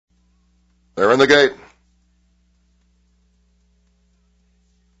They're in the gate.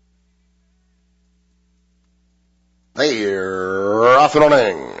 They're off and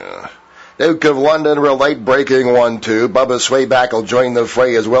running. Duke of London Relate breaking 1-2. Bubba Swayback will join the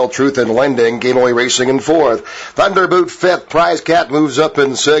fray as well. Truth in Lending, Game Away Racing in 4th. Thunderboot 5th. Prize Cat moves up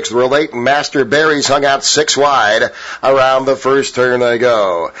in 6th. Relate and Master Berries hung out 6 wide. Around the first turn they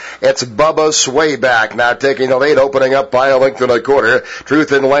go. It's Bubba Swayback now taking the lead, opening up by a length and a quarter.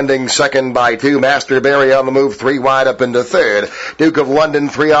 Truth in Lending second by 2. Master Berry on the move 3 wide up into 3rd. Duke of London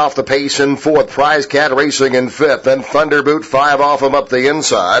 3 off the pace in 4th. Prize Cat Racing in 5th. Then Thunderboot 5 off him up the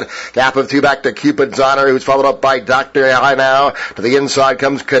inside. Gap of 2 back to Cupid's Honor, who's followed up by Dr. High now. To the inside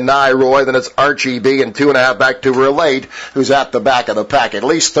comes Kenai Roy, then it's Archie B, and 2.5 back to Relate, who's at the back of the pack. At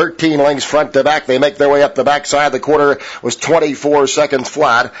least 13 lengths front to back. They make their way up the backside. The quarter was 24 seconds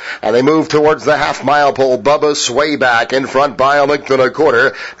flat, and they move towards the half-mile pole. Bubba Swayback in front by a length and a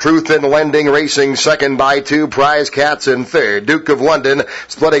quarter. Truth in Lending Racing second by 2. Prize Cats in 3rd. Duke of London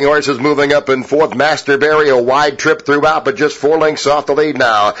splitting horses moving up in 4th. Master Berry a wide trip throughout, but just 4 lengths off the lead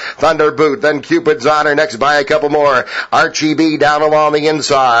now. Thunderboot, then Cupid's Honor next by a couple more. Archie B down along the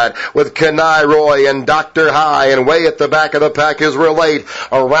inside with Kenai Roy and Dr. High, and way at the back of the pack is Relate.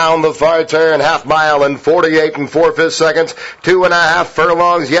 Around the far turn, half mile in 48 and 4/5 seconds. 2.5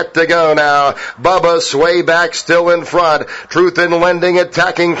 furlongs yet to go now. Bubba Swayback still in front. Truth in Lending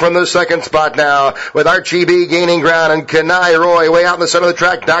attacking from the second spot now, with Archie B gaining ground and Kenai Roy way out in the center of the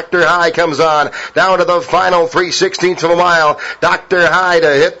track. Dr. High comes on down to the final 3/16 of a mile. Dr. High to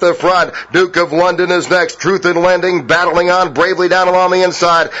hit the front. Duke of London is next. Truth in Lending battling on bravely down along the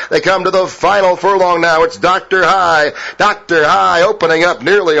inside. They come to the final furlong now. It's Dr. High. Dr. High opening up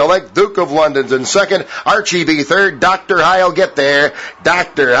nearly a length. Duke of London's in second. Archie B third. Dr. High will get there.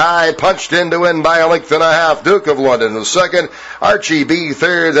 Dr. High punched in to win by a length and a half. Duke of London is second. Archie B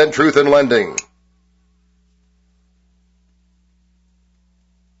third. Then Truth in Lending.